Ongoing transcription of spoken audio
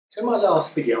So in my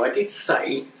last video I did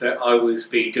say that I would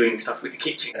be doing stuff with the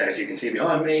kitchen. As you can see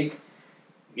behind me,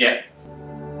 yeah,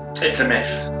 it's a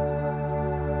mess.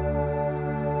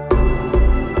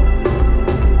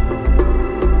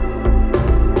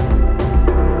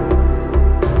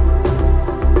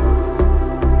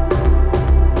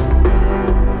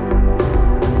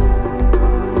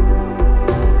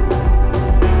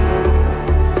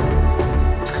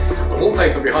 The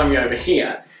wallpaper behind me over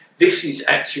here, this is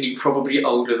actually probably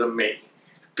older than me.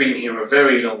 Been here a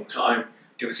very long time.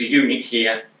 There was a unit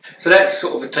here. So that's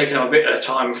sort of taken up a bit of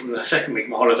time from the second week of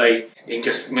my holiday in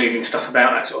just moving stuff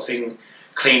about, that sort of thing,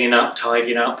 cleaning up,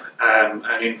 tidying up, and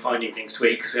then finding things to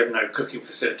eat because we have no cooking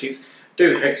facilities.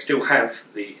 Do still have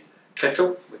the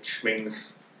kettle, which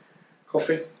means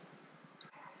coffee.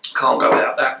 Can't go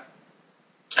without that.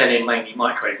 And then mainly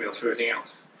microwave meals for everything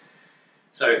else.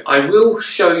 So I will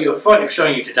show you, the point of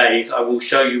showing you today is I will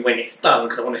show you when it's done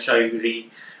because I want to show you the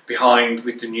behind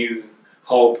with the new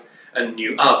hob and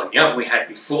new oven. The oven we had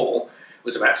before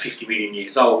was about 50 million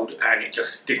years old and it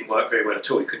just didn't work very well at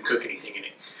all. You couldn't cook anything in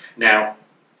it. Now,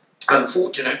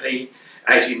 unfortunately,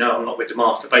 as you know, I'm not with the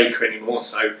master baker anymore,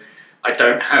 so I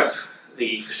don't have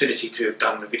the facility to have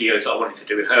done the videos I wanted to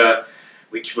do with her,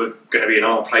 which were going to be in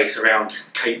our place around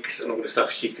cakes and all the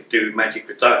stuff she could do magic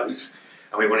with those.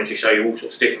 And we wanted to show you all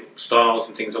sorts of different styles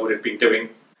and things I would have been doing.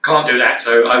 Can't do that,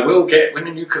 so I will get, when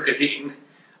the new cooker's in,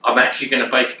 I'm actually going to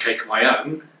bake a cake of my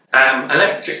own. And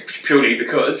that's just purely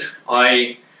because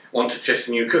I want to test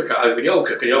a new cooker over the old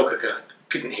cooker. The old cooker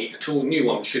couldn't heat at all. New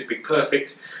one should be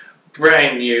perfect.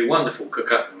 Brand new, wonderful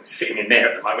cooker. It's sitting in there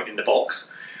at the moment in the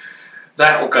box.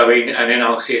 That will go in and then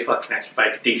I'll see if I can actually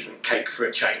bake a decent cake for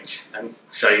a change and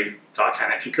show you that I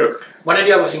can actually cook. One of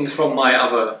the other things from my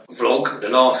other vlog, the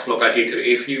last vlog I did,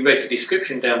 if you read the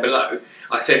description down below,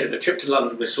 I said that the trip to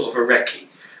London was sort of a recce,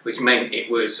 which meant it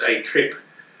was a trip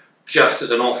just as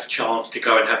an off chance to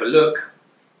go and have a look,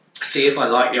 see if I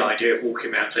like the idea of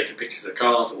walking around taking pictures of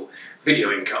cars or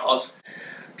videoing cars.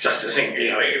 Just to think, you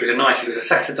know, it was a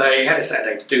Saturday, I had a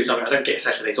Saturday to do something. I don't get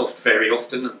Saturdays off very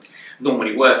often. I'm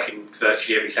normally working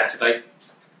virtually every Saturday.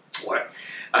 Well,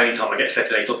 only time I get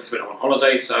Saturdays off is when I'm on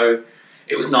holiday, so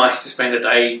it was nice to spend a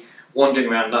day wandering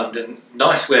around London.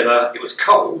 Nice weather, it was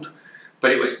cold,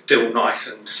 but it was still nice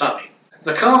and sunny.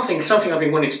 The car thing is something I've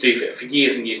been wanting to do for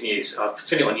years and years and years. I've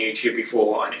seen it on YouTube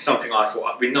before, and it's something I thought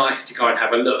it'd be nice to go and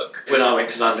have a look. When I went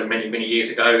to London many, many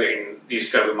years ago and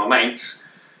used to go with my mates,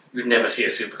 you'd never see a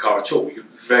supercar at all. You'd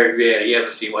very rarely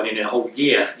ever see one in a whole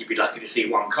year. You'd be lucky to see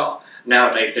one car.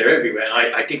 Nowadays they're everywhere,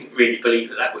 and I didn't really believe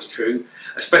that that was true,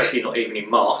 especially not even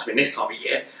in March, when this time of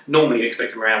year. Normally you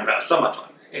expect them around about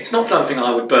summertime. It's not something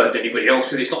I would burden anybody else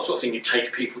with, it's not the sort of thing you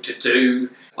take people to do.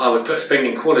 I would put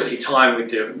spending quality time with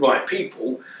the right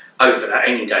people over that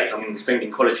any day. I mean,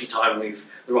 spending quality time with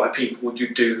the right people would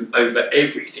you do over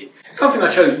everything. Something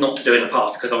I chose not to do in the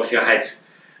past because obviously I had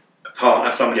a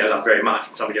partner, somebody I love very much,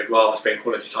 and somebody I'd rather spend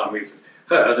quality time with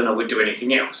her than I would do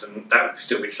anything else, and that would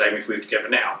still be the same if we were together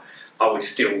now. I would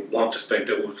still want to spend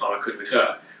all the time I could with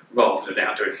her rather than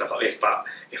now doing stuff like this. But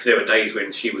if there were days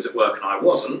when she was at work and I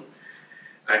wasn't,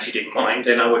 and she didn't mind,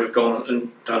 then I would have gone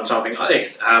and done something like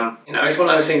this. You know, it's one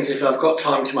of those things, if I've got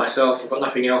time to myself, I've got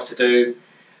nothing else to do,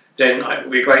 then it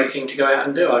would be a great thing to go out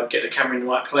and do. I'd get the camera in the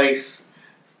right place,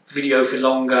 video for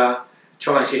longer,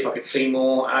 try and see if I could see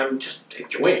more, and just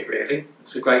enjoy it really.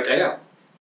 It's a great day out.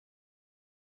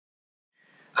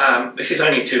 This is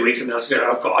only 2 weeks, and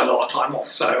I've got a lot of time off,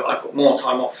 so I've got more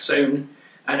time off soon,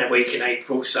 and a week in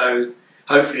April, so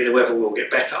hopefully the weather will get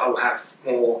better. I'll have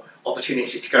more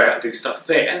opportunity to go out and do stuff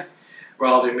there,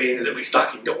 rather than being a little bit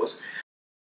stuck indoors.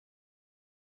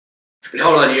 But the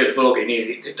whole idea of vlogging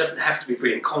is it doesn't have to be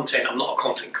brilliant content. I'm not a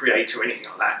content creator or anything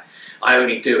like that. I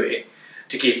only do it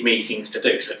to give me things to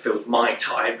do, so it fills my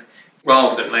time.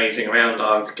 Rather than lazing around,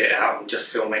 I would get out and just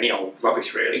film any old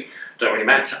rubbish really. Don't really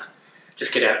matter.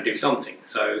 Just get out and do something.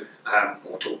 So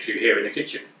I'll talk to you here in the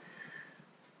kitchen.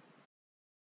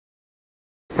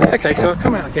 Okay, so I've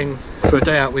come out again for a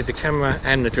day out with the camera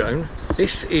and the drone.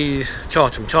 This is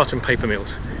Chartham paper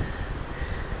mills.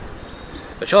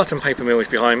 The Chartham paper mill is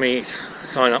behind me. It's a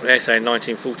sign up there saying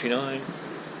 1949.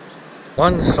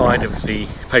 One side of the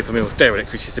paper mill is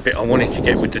derelict, which is the bit I wanted to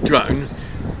get with the drone,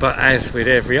 but as with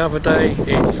every other day,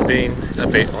 it's been a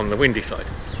bit on the windy side.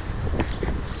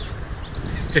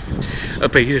 A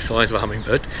bee the size of a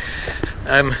hummingbird.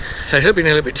 So it's been a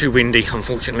little bit too windy,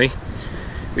 unfortunately,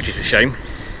 which is a shame.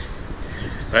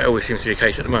 But it always seems to be the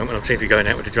case at the moment. I seem to be going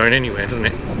out with the drone anywhere, doesn't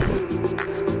it?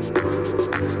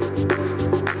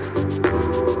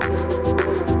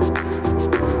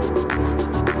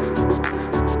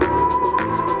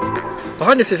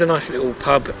 behind us is a nice little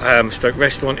pub stroke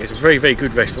restaurant. It's a very, very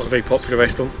good restaurant, a very popular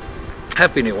restaurant.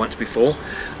 Have been here once before.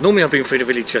 Normally I've been through the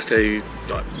village just to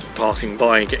like passing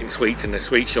by and getting sweets in the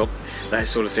sweet shop, that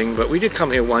sort of thing, but we did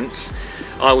come here once.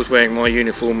 I was wearing my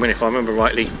uniform, and if I remember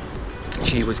rightly,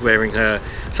 she was wearing her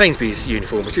Sainsbury's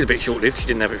uniform, which is a bit short-lived. She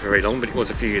didn't have it for very long, but it was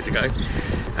a few years ago.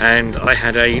 And I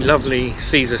had a lovely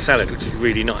Caesar salad, which is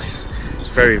really nice.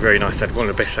 Very, very nice salad. One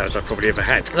of the best salads I've probably ever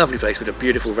had. Lovely place with a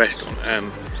beautiful restaurant.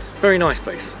 Very nice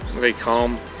place. Very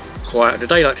calm, quiet. The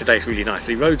day like today is really nice.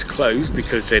 The road's closed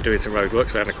because they're doing some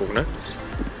roadworks around the corner.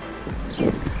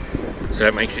 So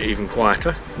that makes it even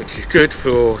quieter, which is good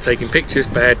for taking pictures,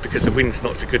 bad because the wind's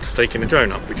not so good for taking the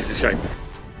drone up, which is a shame.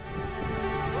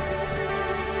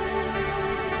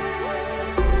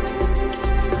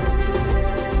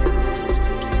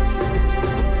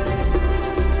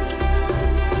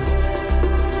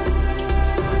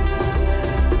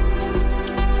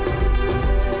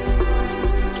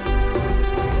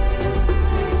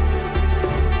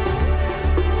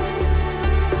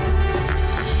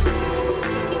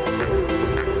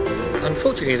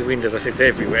 Unfortunately, the wind, as I said, is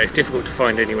everywhere. It's difficult to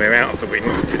find anywhere out of the wind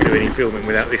to do any filming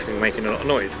without listening making a lot of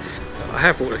noise. I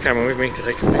have brought the camera with me to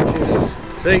take some pictures.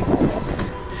 See?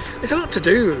 There's a lot to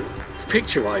do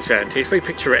picture-wise around here. It's very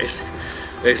picturesque.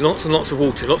 There's lots and lots of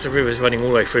water, lots of rivers running all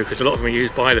the way through because a lot of them are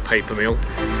used by the paper mill.